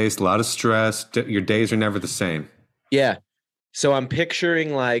fast paced, a lot of stress. Your days are never the same. Yeah. So I'm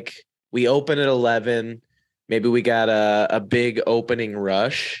picturing like we open at 11. Maybe we got a big opening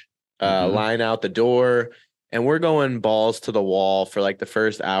rush, line out the door, and we're going balls to the wall for like the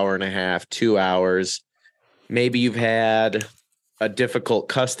first hour and a half, 2 hours. Maybe you've had a difficult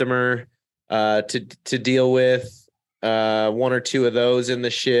customer to deal with, one or two of those in the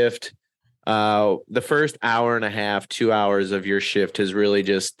shift. The first hour and a half, 2 hours of your shift has really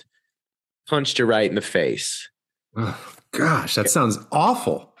just punched you right in the face. Oh, gosh, that sounds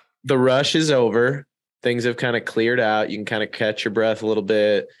awful. The rush is over. Things have kind of cleared out. You can kind of catch your breath a little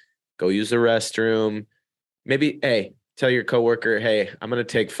bit, go use the restroom. Maybe, hey, tell your coworker, hey, I'm going to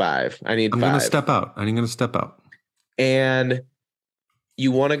take 5. I need 5. I'm going to step out. I'm going to step out. And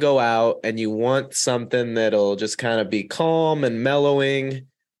you want to go out and you want something that'll just kind of be calm and mellowing.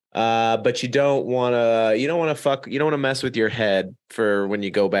 But you don't want to mess with your head for when you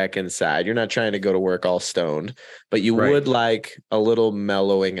go back inside. You're not trying to go to work all stoned, but you would like a little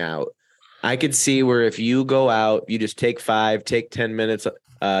mellowing out. I could see where if you go out, you just take 10 minutes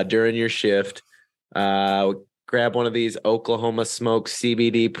during your shift, grab one of these Oklahoma Smoke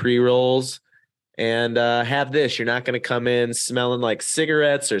CBD pre-rolls and have this. You're not going to come in smelling like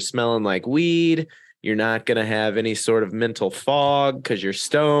cigarettes or smelling like weed. You're not going to have any sort of mental fog because you're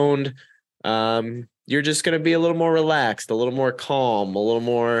stoned. You're just going to be a little more relaxed, a little more calm, a little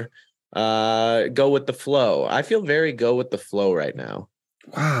more go with the flow. I feel very go with the flow right now.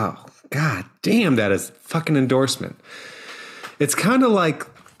 Wow. God damn, that is fucking endorsement. It's kind of like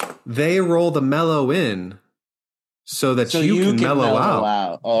they roll the mellow in so that you can mellow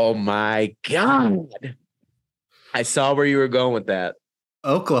out. Oh, my God. I saw where you were going with that.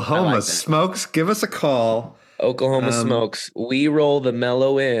 Oklahoma Smokes, give us a call. Oklahoma Smokes, we roll the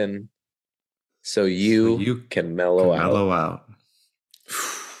mellow in so you can mellow out.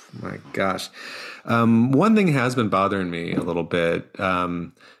 My gosh. One thing has been bothering me a little bit.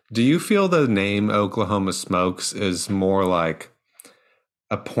 Do you feel the name Oklahoma Smokes is more like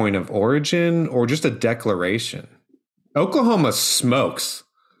a point of origin or just a declaration? Oklahoma Smokes.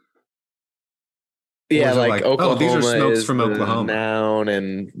 Yeah, like Oklahoma these are smokes is from the Oklahoma. noun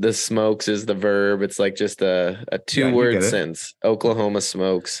and the smokes is the verb. It's like just a 2-word sentence. Oklahoma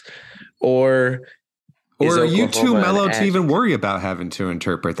Smokes. Or are you too mellow to even worry about having to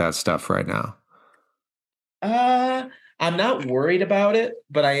interpret that stuff right now? I'm not worried about it,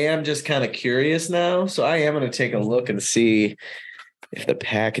 but I am just kind of curious now. So I am going to take a look and see if the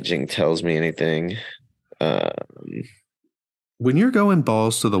packaging tells me anything. When you're going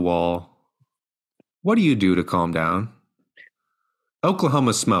balls to the wall, what do you do to calm down?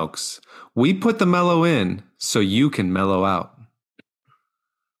 Oklahoma Smokes. We put the mellow in so you can mellow out.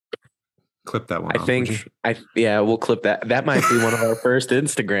 Clip that one. We'll clip that. That might be one of our first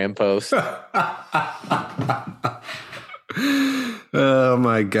Instagram posts. Oh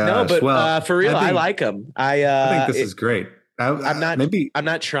my gosh. No, but for real, I like them. I think this is great. I'm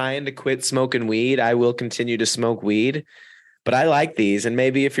not trying to quit smoking weed. I will continue to smoke weed, but I like these. And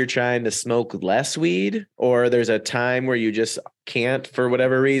maybe if you're trying to smoke less weed, or there's a time where you just can't, for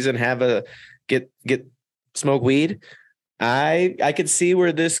whatever reason, get smoke weed, I could see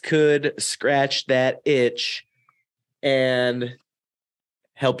where this could scratch that itch and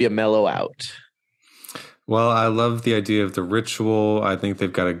help you mellow out. Well, I love the idea of the ritual. I think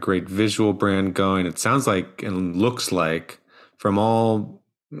they've got a great visual brand going. It sounds like and looks like, from all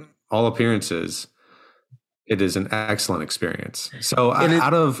appearances, it is an excellent experience. So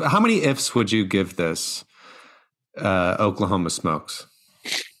out of how many ifs would you give this Oklahoma Smokes?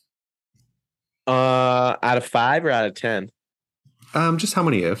 Out of 5 or out of 10? Just how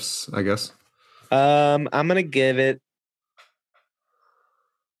many ifs, I guess. I'm going to give it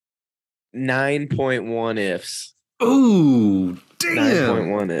 9.1 ifs. Ooh, damn.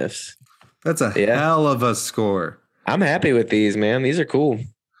 9.1 ifs. That's a hell of a score. I'm happy with these, man. These are cool.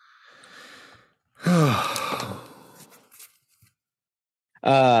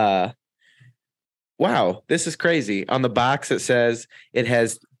 Wow, this is crazy. On the box, it says it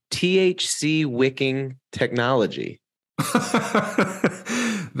has THC wicking technology.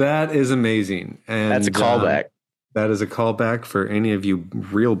 That is amazing. And that's a callback. That is a callback for any of you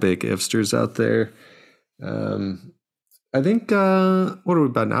real big ifsters out there. I think, what are we,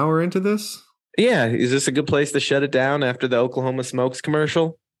 about an hour into this? Yeah. Is this a good place to shut it down after the Oklahoma Smokes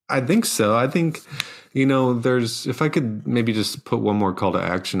commercial? I think so. I think, if I could maybe just put one more call to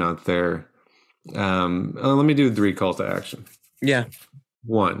action out there. Let me do 3 calls to action. Yeah.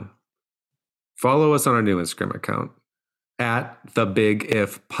 1, follow us on our new Instagram account at The Big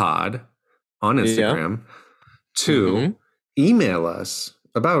If Pod on Instagram. Yeah. 2, email us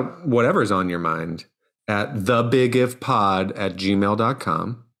about whatever's on your mind at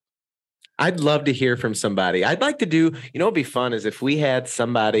thebigifpod@gmail.com. I'd love to hear from somebody. I'd like to do, what'd be fun is if we had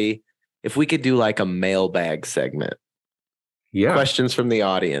somebody, if we could do like a mailbag segment. Yeah. Questions from the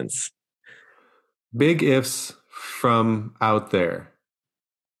audience. Big ifs from out there.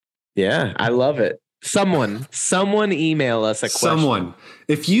 Yeah, I love it. Someone email us a question. Someone.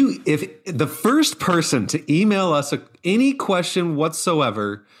 If the first person to email us any question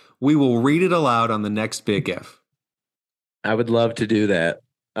whatsoever, we will read it aloud on the next Big If. I would love to do that.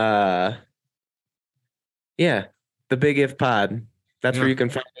 Yeah, the Big If Pod. That's where you can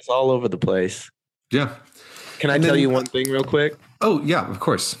find us all over the place. Yeah. Can I tell you one thing real quick? Oh, yeah, of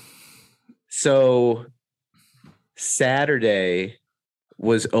course. So Saturday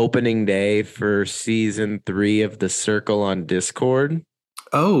was opening day for season 3 of The Circle on Discord.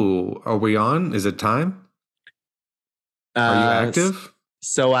 Oh, are we on? Is it time? Are you active?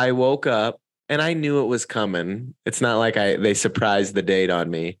 So I woke up and I knew it was coming. It's not like they surprised the date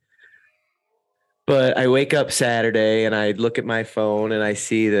on me. But I wake up Saturday and I look at my phone and I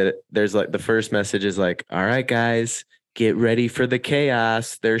see that there's like the first message is like, all right, guys, get ready for the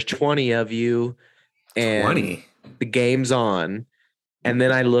chaos. There's 20 of you. And 20? The game's on. And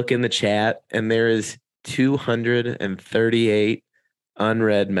then I look in the chat and there is 238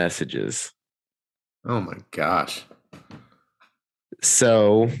 unread messages. Oh my gosh.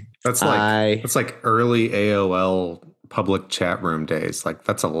 So that's like early AOL public chat room days. Like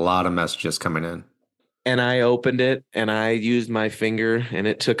that's a lot of messages coming in. And I opened it and I used my finger and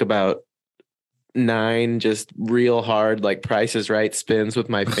it took about 9 just real hard, like Price is Right spins with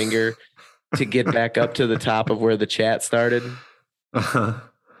my finger to get back up to the top of where the chat started. Uh-huh.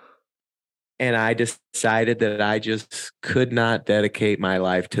 And I decided that I just could not dedicate my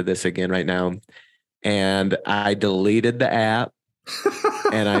life to this again right now. And I deleted the app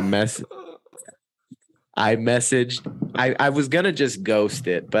and I messaged. I was going to just ghost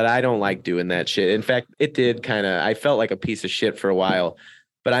it, but I don't like doing that shit. In fact, it did I felt like a piece of shit for a while,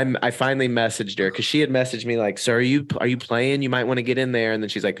 but I finally messaged her because she had messaged me like, so are you playing? You might want to get in there. And then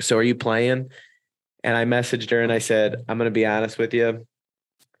she's like, so are you playing? And I messaged her and I said, I'm going to be honest with you.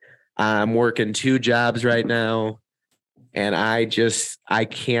 I'm working 2 jobs right now. And I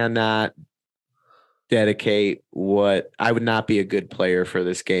cannot dedicate I would not be a good player for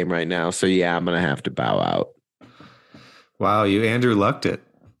this game right now. So yeah, I'm going to have to bow out. Wow. You Andrew Lucked it.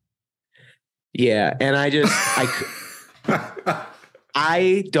 Yeah. And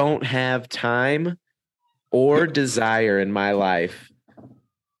I don't have time or desire in my life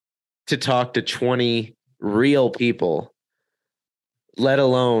to talk to 20 real people, let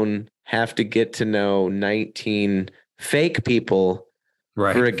alone have to get to know 19 fake people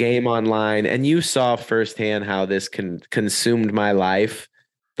for a game online. And you saw firsthand how this consumed my life.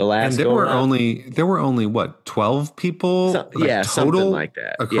 The last, and there were only what, 12 people? Total, something like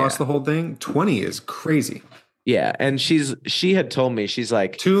that across the whole thing. 20 is crazy. Yeah, and she had told me, she's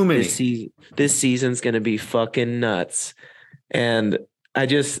like, too many. This season's gonna be fucking nuts. And I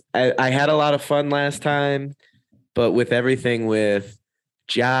had a lot of fun last time, but with everything with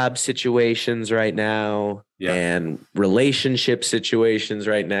job situations right now and relationship situations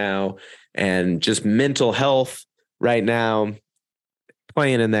right now and just mental health right now,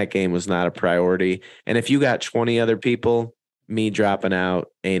 playing in that game was not a priority. And if you got 20 other people, me dropping out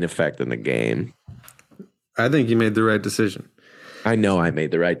ain't affecting the game. I think you made the right decision. I know I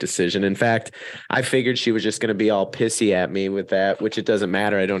made the right decision. In fact, I figured she was just going to be all pissy at me with that, which it doesn't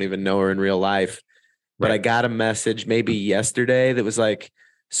matter. I don't even know her in real life. But I got a message maybe yesterday that was like,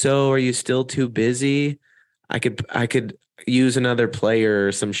 so are you still too busy? I could use another player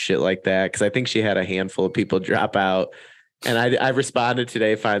or some shit like that. Cause I think she had a handful of people drop out. And I responded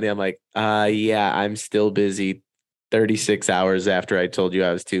today. Finally, I'm like, yeah, I'm still busy 36 hours after I told you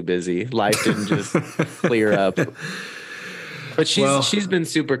I was too busy. Life didn't just clear up. But she's been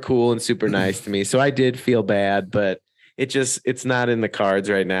super cool and super nice to me. So I did feel bad, but it's not in the cards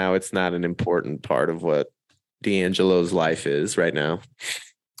right now. It's not an important part of what D'Angelo's life is right now.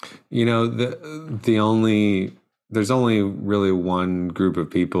 You know, there's only really one group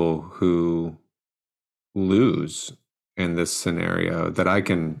of people who lose in this scenario that I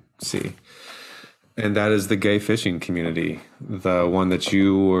can see. And that is the gay fishing community, the one that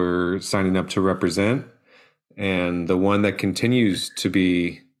you were signing up to represent, and the one that continues to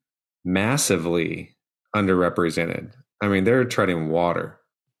be massively underrepresented. I mean, they're treading water.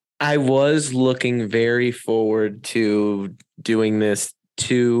 I was looking very forward to doing this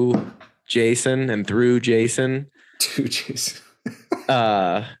to Jason and through Jason. To Jason.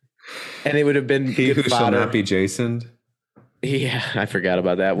 And it would have been he who shall not be Jasoned. Yeah, I forgot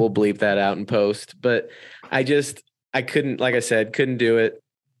about that. We'll bleep that out in post. But I couldn't, like I said, couldn't do it.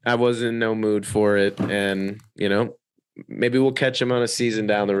 I was in no mood for it, and maybe we'll catch him on a season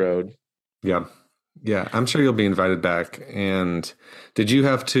down the road. Yeah. Yeah, I'm sure you'll be invited back. And did you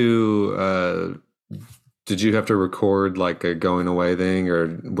have to record like a going away thing,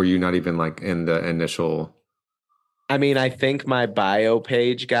 or were you not even like in the initial? I mean, I think my bio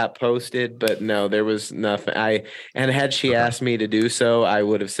page got posted, but no, there was nothing. And had she asked me to do so, I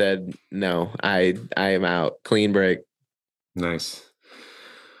would have said no. I am out. Clean break. Nice.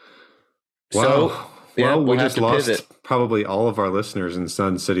 Wow. So, well, we just lost probably all of our listeners in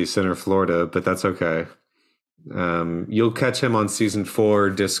Sun City Center, Florida, but that's okay. You'll catch him on season 4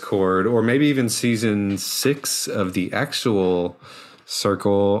 Discord, or maybe even season 6 of the actual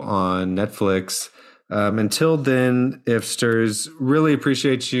Circle on Netflix. Until then, Ifsters, really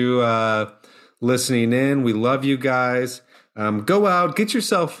appreciate you listening in. We love you guys. Go out, get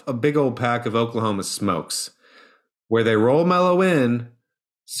yourself a big old pack of Oklahoma Smokes, where they roll mellow in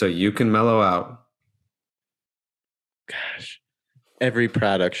so you can mellow out. Gosh, every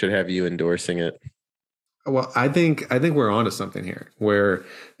product should have you endorsing it. Well, I think we're onto something here, where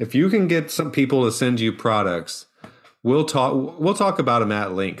if you can get some people to send you products, we'll talk about them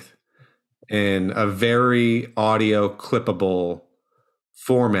at length in a very audio clippable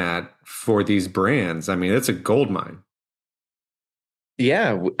format for these brands. I mean, it's a gold mine.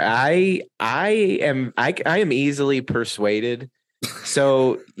 Yeah, I am easily persuaded.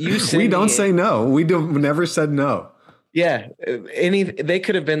 So we don't say no. We never said no. Yeah, they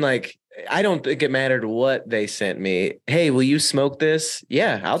could have been like, I don't think it mattered what they sent me. Hey, will you smoke this?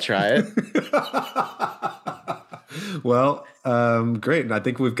 Yeah, I'll try it. Well, great. And I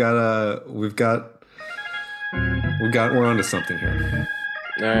think we're onto something here.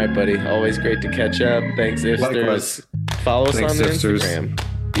 All right, buddy. Always great to catch up. Thanks, Ifsters. Follow us on Instagram.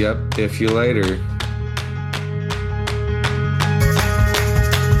 Yep. If you later.